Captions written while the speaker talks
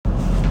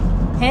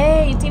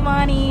Hey, it's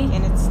Imani.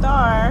 And it's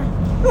Star.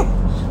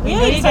 We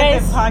need to start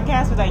this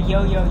podcast with like yo.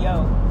 Oh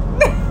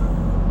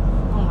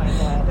my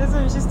god. That's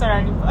when we should start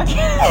our new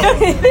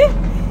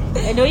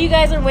podcast. I know you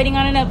guys are waiting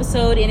on an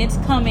episode and it's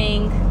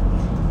coming.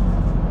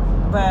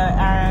 But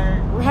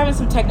we're having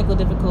some technical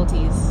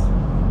difficulties.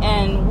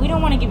 And we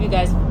don't want to give you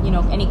guys,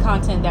 any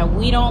content that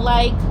we don't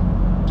like.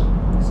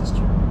 This is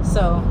true.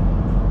 So,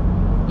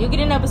 you'll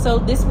get an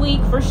episode this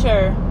week for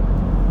sure.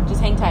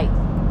 Just hang tight.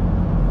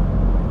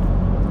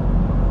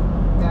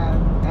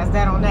 That's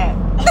that on that.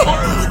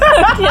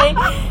 Okay.